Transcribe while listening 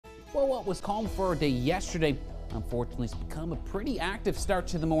Well, what was calm for a day yesterday, unfortunately, has become a pretty active start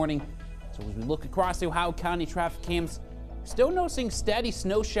to the morning. So as we look across the Ohio County traffic cams, still noticing steady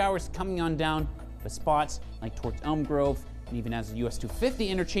snow showers coming on down, but spots like towards Elm Grove and even as the US 250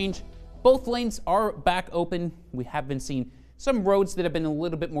 interchange, both lanes are back open. We have been seeing some roads that have been a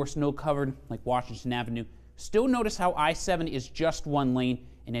little bit more snow covered, like Washington Avenue. Still notice how I-70 is just one lane,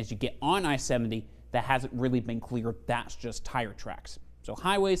 and as you get on I-70, that hasn't really been cleared. That's just tire tracks. So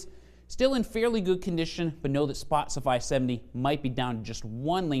highways still in fairly good condition, but know that spots of I-70 might be down to just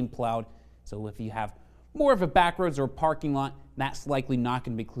one lane plowed. So if you have more of a back roads or a parking lot, that's likely not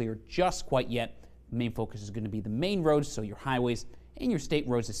going to be cleared just quite yet. The main focus is going to be the main roads, so your highways and your state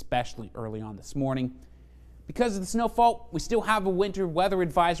roads, especially early on this morning. Because of the snowfall, we still have a winter weather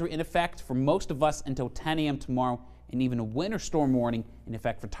advisory in effect for most of us until 10 a.m. tomorrow, and even a winter storm warning in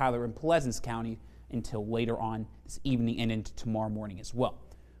effect for Tyler and Pleasants County until later on this evening and into tomorrow morning as well.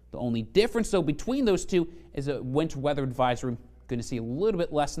 The only difference, though, between those two is a winter weather advisory. Going to see a little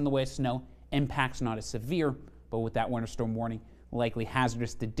bit less in the way of snow. Impacts not as severe, but with that winter storm warning, likely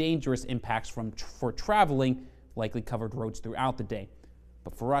hazardous to dangerous impacts for traveling, likely covered roads throughout the day.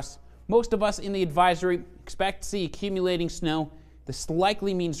 But for us, most of us in the advisory expect to see accumulating snow. This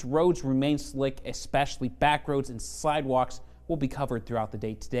likely means roads remain slick, especially back roads and sidewalks will be covered throughout the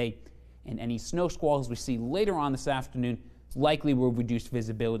day today. And any snow squalls we see later on this afternoon likely will reduce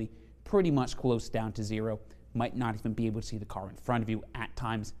visibility pretty much close down to zero. Might not even be able to see the car in front of you at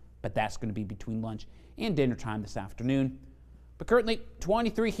times, but that's going to be between lunch and dinner time this afternoon. But currently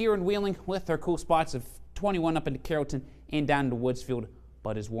 23 here in Wheeling with our cool spots of 21 up into Carrollton and down into Woodsfield,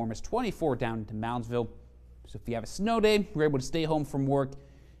 but as warm as 24 down into Moundsville. So if you have a snow day, you're able to stay home from work,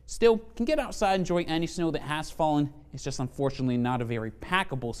 still can get outside and enjoy any snow that has fallen. It's just unfortunately not a very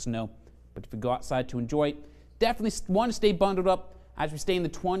packable snow. But if you go outside to enjoy it, definitely want to stay bundled up as we stay in the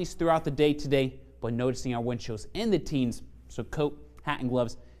 20s throughout the day today, but noticing our wind chills in the teens. So coat, hat, and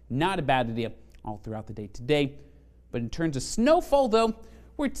gloves, not a bad idea all throughout the day today. But in terms of snowfall, though,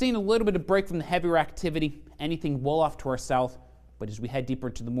 we're seeing a little bit of break from the heavier activity, anything well off to our south. But as we head deeper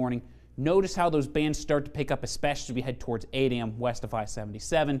into the morning, notice how those bands start to pick up, especially as we head towards 8 a.m. west of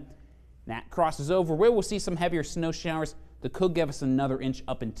I-77. That crosses over where we'll see some heavier snow showers that could give us another inch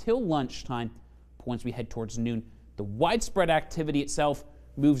up until lunchtime. But once we head towards noon, the widespread activity itself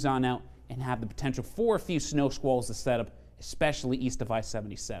moves on out and have the potential for a few snow squalls to set up, especially east of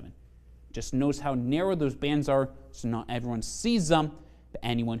I-77. Just notice how narrow those bands are, so not everyone sees them, but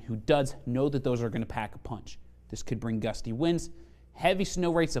anyone who does know that those are going to pack a punch. This could bring gusty winds, heavy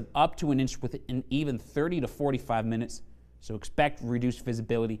snow rates of up to an inch within even 30 to 45 minutes, so expect reduced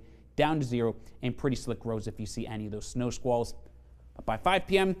visibility down to zero and pretty slick roads if you see any of those snow squalls. But by 5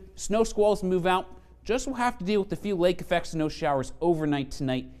 p.m., snow squalls move out. Just will have to deal with a few lake effect snow showers overnight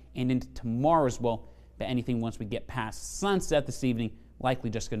tonight and into tomorrow as well. But anything once we get past sunset this evening, likely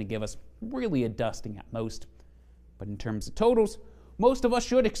just going to give us really a dusting at most. But in terms of totals, most of us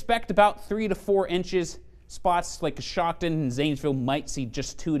should expect about 3 to 4 inches. Spots like Coshocton and Zanesville might see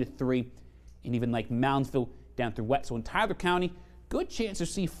just 2 to 3. And even like Moundsville down through Wetzel and Tyler County, good chance to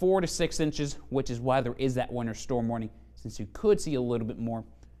see 4 to 6 inches, which is why there is that winter storm warning, since you could see a little bit more.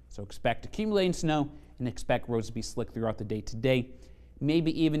 So expect accumulating snow and expect roads to be slick throughout the day today,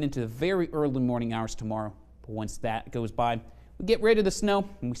 maybe even into the very early morning hours tomorrow. But once that goes by, we get rid of the snow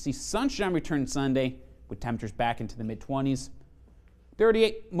and we see sunshine return Sunday with temperatures back into the mid-20s.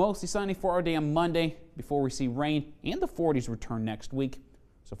 38, mostly sunny for our day on Monday before we see rain and the 40s return next week.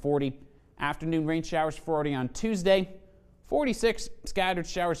 So 40, afternoon rain showers for our day on Tuesday. 46, scattered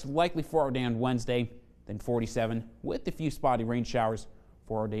showers likely for our day on Wednesday. Then 47 with a few spotty rain showers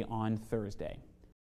for our day on Thursday.